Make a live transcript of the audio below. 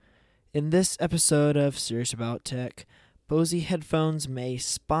In this episode of Serious About Tech, Bose headphones may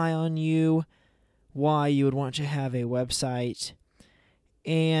spy on you, why you would want to have a website,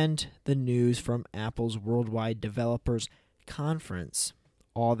 and the news from Apple's Worldwide Developers Conference.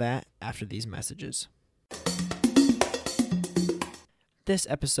 All that after these messages. This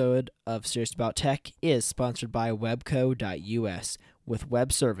episode of Serious About Tech is sponsored by webco.us with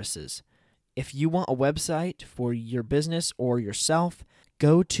web services. If you want a website for your business or yourself,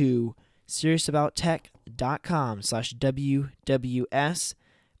 go to seriousaboutTech.com/WWS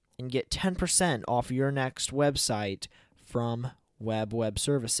and get 10% off your next website from Web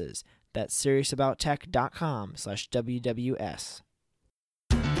Services. That's seriousaboutTech.com/WWS.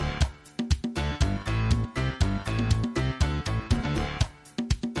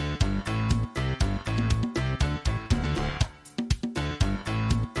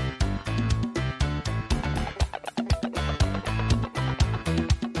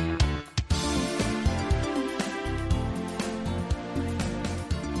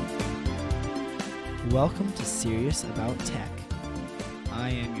 Welcome to Serious About Tech.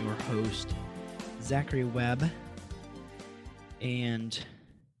 I am your host, Zachary Webb, and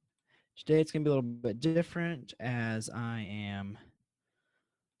today it's going to be a little bit different as I am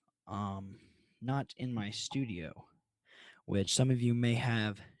not in my studio, which some of you may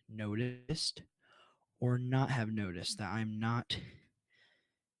have noticed or not have noticed that I'm not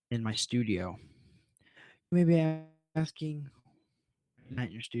in my studio. You may be asking, not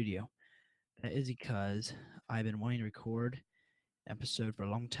in your studio. That is because I've been wanting to record an episode for a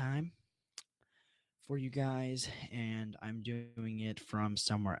long time for you guys, and I'm doing it from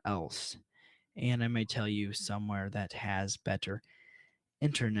somewhere else. And I may tell you somewhere that has better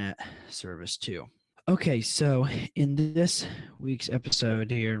internet service too. Okay, so in this week's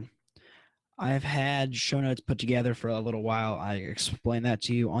episode here, I've had show notes put together for a little while. I explained that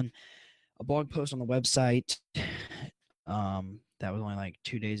to you on a blog post on the website. That was only like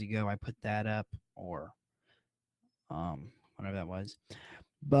 2 days ago. I put that up, or whatever that was.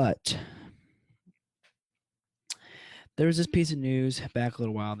 But there's this piece of news back a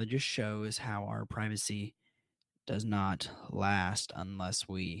little while that just shows how our privacy does not last unless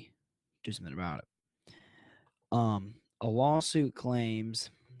we do something about it. A lawsuit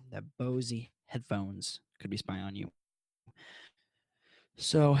claims that Bose headphones could be spying on you.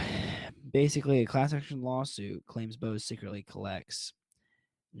 So basically, a class action lawsuit claims Bose secretly collects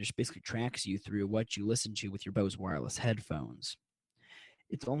and just basically tracks you through what you listen to with your Bose wireless headphones.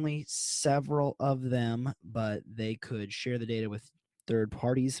 It's only several of them, but they could share the data with third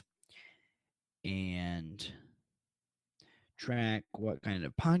parties and track what kind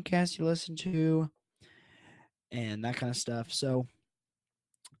of podcasts you listen to and that kind of stuff. So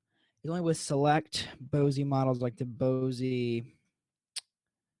it's only with select Bose models like the Bose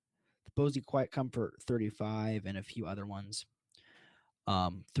Quiet Comfort 35 and a few other ones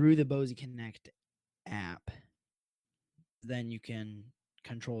through the Bose Connect app. Then you can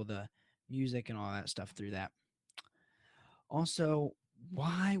control the music and all that stuff through that. Also,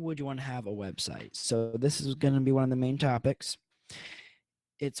 why would you want to have a website? So this is going to be one of the main topics.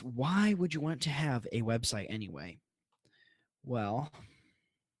 It's why would you want to have a website anyway? Well,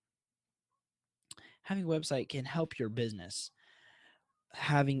 having a website can help your business.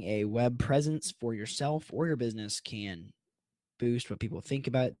 Having a web presence for yourself or your business can boost what people think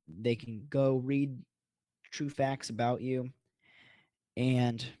about it. They can go read true facts about you.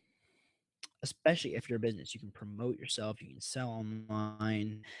 And especially if you're a business, you can promote yourself, you can sell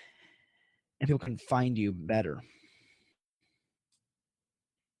online, and people can find you better.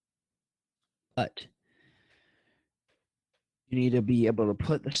 But you need to be able to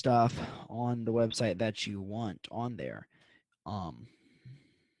put the stuff on the website that you want on there.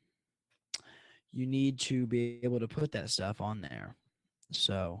 You need to be able to put that stuff on there.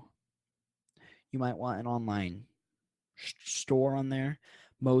 So you might want an online store on there.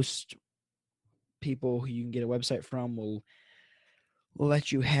 Most people who you can get a website from will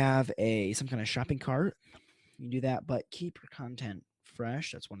let you have some kind of shopping cart. You can do that, but keep your content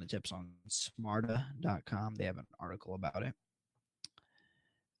fresh. That's one of the tips on smarta.com. They have an article about it.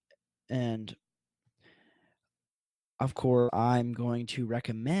 And of course, I'm going to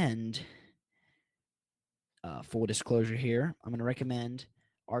recommend, full disclosure here, I'm going to recommend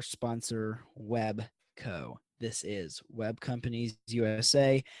our sponsor, Webco. This is Web Companies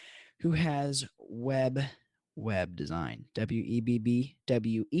USA, who has web design,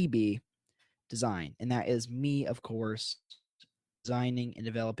 WEB design. And that is me, of course, designing and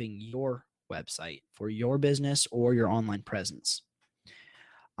developing your website for your business or your online presence.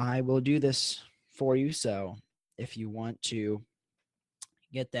 I will do this for you. So if you want to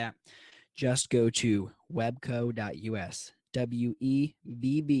Get that? Just go to webco.us,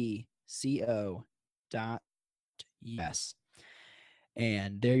 webbco.us.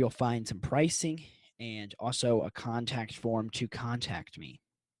 And there you'll find some pricing and also a contact form to contact me.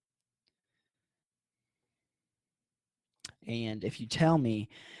 And if you tell me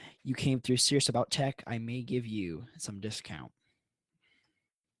you came through Serious About Tech, I may give you some discount.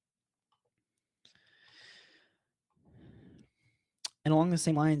 And along the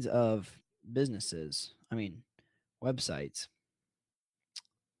same lines of businesses, websites,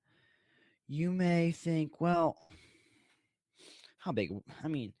 you may think, well, how big? I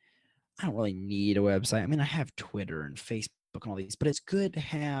don't really need a website. I have Twitter and Facebook and all these, but it's good to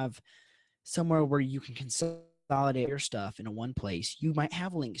have somewhere where you can consolidate your stuff into one place. You might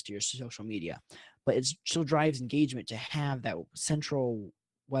have links to your social media, but it still drives engagement to have that central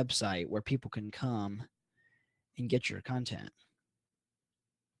website where people can come and get your content.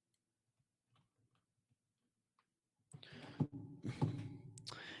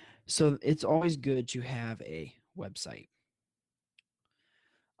 So it's always good to have a website.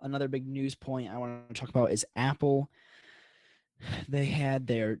 Another big news point I want to talk about is Apple. They had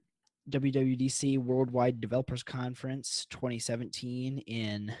their WWDC Worldwide Developers Conference 2017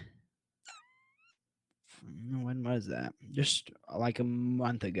 in, when was that? Just like a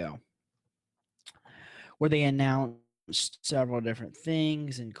month ago, where they announced several different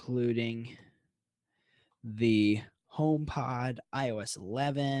things, including the HomePod, iOS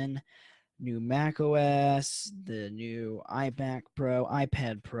 11, new macOS, the new iMac Pro,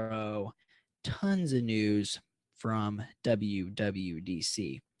 iPad Pro, tons of news from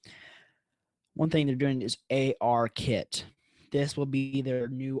WWDC. One thing they're doing is ARKit. This will be their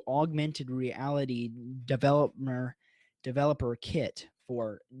new augmented reality developer kit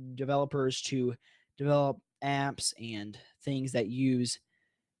for developers to develop apps and things that use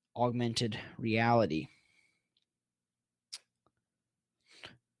augmented reality.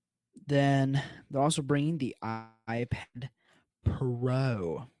 Then they're also bringing the iPad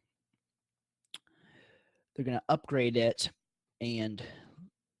Pro. They're going to upgrade it, and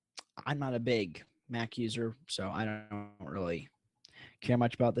I'm not a big Mac user, so I don't really care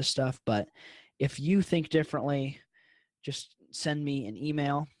much about this stuff. But if you think differently, just send me an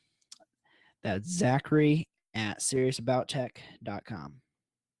email. That's Zachary@SeriousAboutTech.com.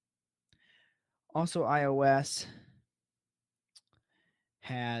 Also, iOS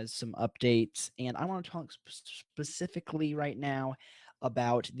has some updates, and I want to talk specifically right now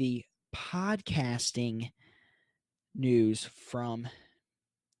about the podcasting news from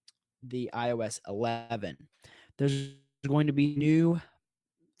the iOS 11. There's going to be new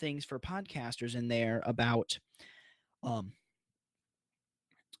things for podcasters in there about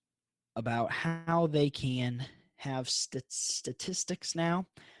how they can have statistics now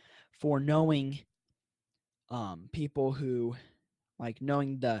for knowing people who, like,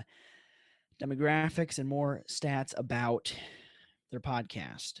 knowing the demographics and more stats about their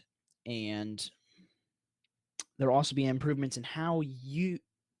podcast. And there'll also be improvements in how you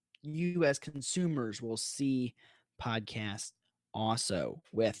as consumers will see podcasts, also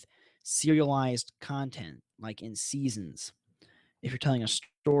with serialized content, like in seasons, if you're telling a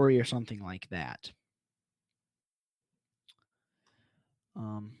story or something like that.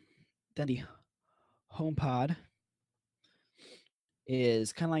 Then the HomePod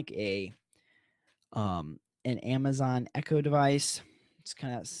is kind of like an Amazon Echo device. It's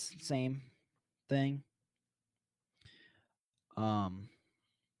kind of same thing.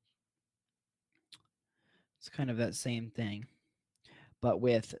 It's kind of that same thing, but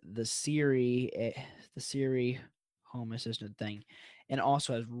with the Siri Home Assistant thing, and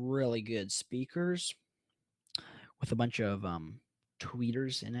also has really good speakers with a bunch of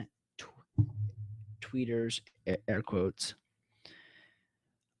tweeters in it. Tweeters, air quotes.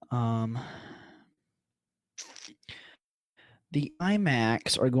 The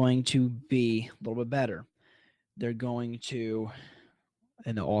iMacs are going to be a little bit better. They're going to,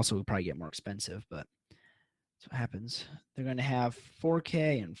 and they'll also probably get more expensive, but that's what happens. They're going to have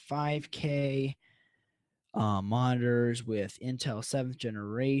 4K and 5K monitors with Intel 7th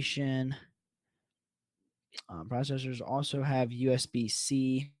generation. Processors also have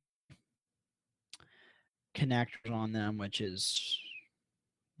USB-C connectors on them, which is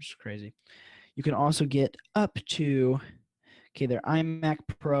crazy. You can also get up to, their iMac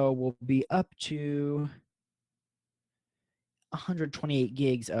Pro will be up to 128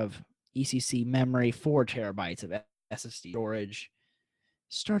 gigs of ECC memory, 4 terabytes of SSD storage.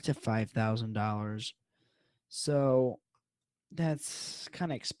 Starts at $5,000. So that's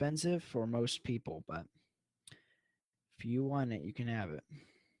kind of expensive for most people, but If you want it, you can have it.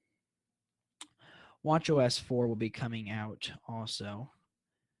 WatchOS 4 will be coming out also.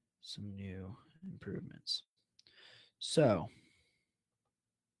 Some new improvements. So,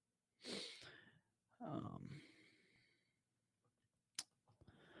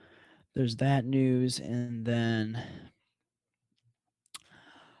 there's that news, and then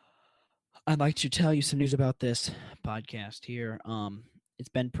I'd like to tell you some news about this podcast here. It's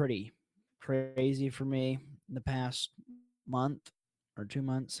been pretty crazy for me the past month or 2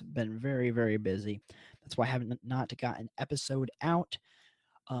 months. Been very, very busy. That's why I haven't not got an episode out.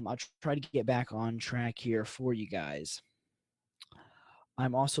 I'll try to get back on track here for you guys.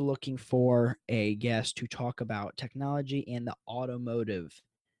 I'm also looking for a guest to talk about technology in the automotive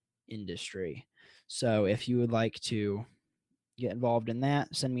industry. So if you would like to get involved in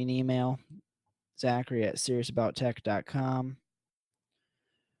that, send me an email, Zachary@SeriousAboutTech.com,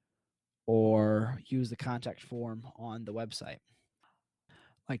 or use the contact form on the website.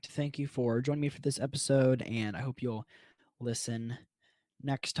 I'd like to thank you for joining me for this episode, and I hope you'll listen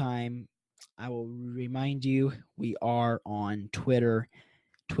next time. I will remind you, we are on Twitter,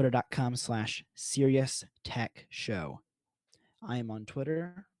 twitter.com/SeriousTechShow. I am on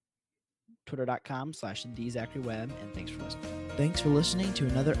Twitter, twitter.com/TheZacharyWebb, and thanks for listening. Thanks for listening to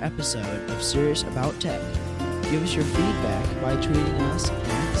another episode of Serious About Tech. Give us your feedback by tweeting us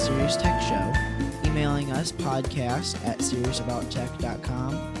at Serious Tech Show, emailing us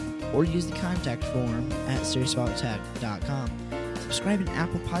podcast@SeriousAboutTech.com, or use the contact form at SeriousAboutTech.com. Subscribe to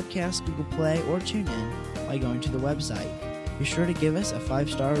Apple Podcasts, Google Play, or TuneIn by going to the website. Be sure to give us a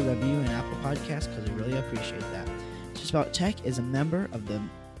 5-star review in Apple Podcasts because we really appreciate that. Serious About Tech is a member of the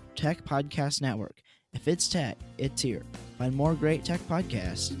Tech Podcast Network. If it's tech, it's here. Find more great tech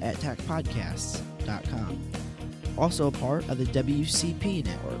podcasts at techpodcasts.com. Also a part of the WCP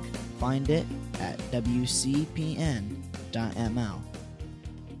network. Find it at wcpn.ml.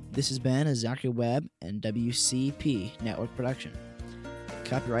 This has been a Zachary Webb and WCP network production.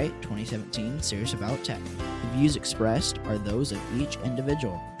 Copyright 2017 Serious About Tech. The views expressed are those of each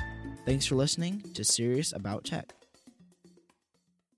individual. Thanks for listening to Serious About Tech.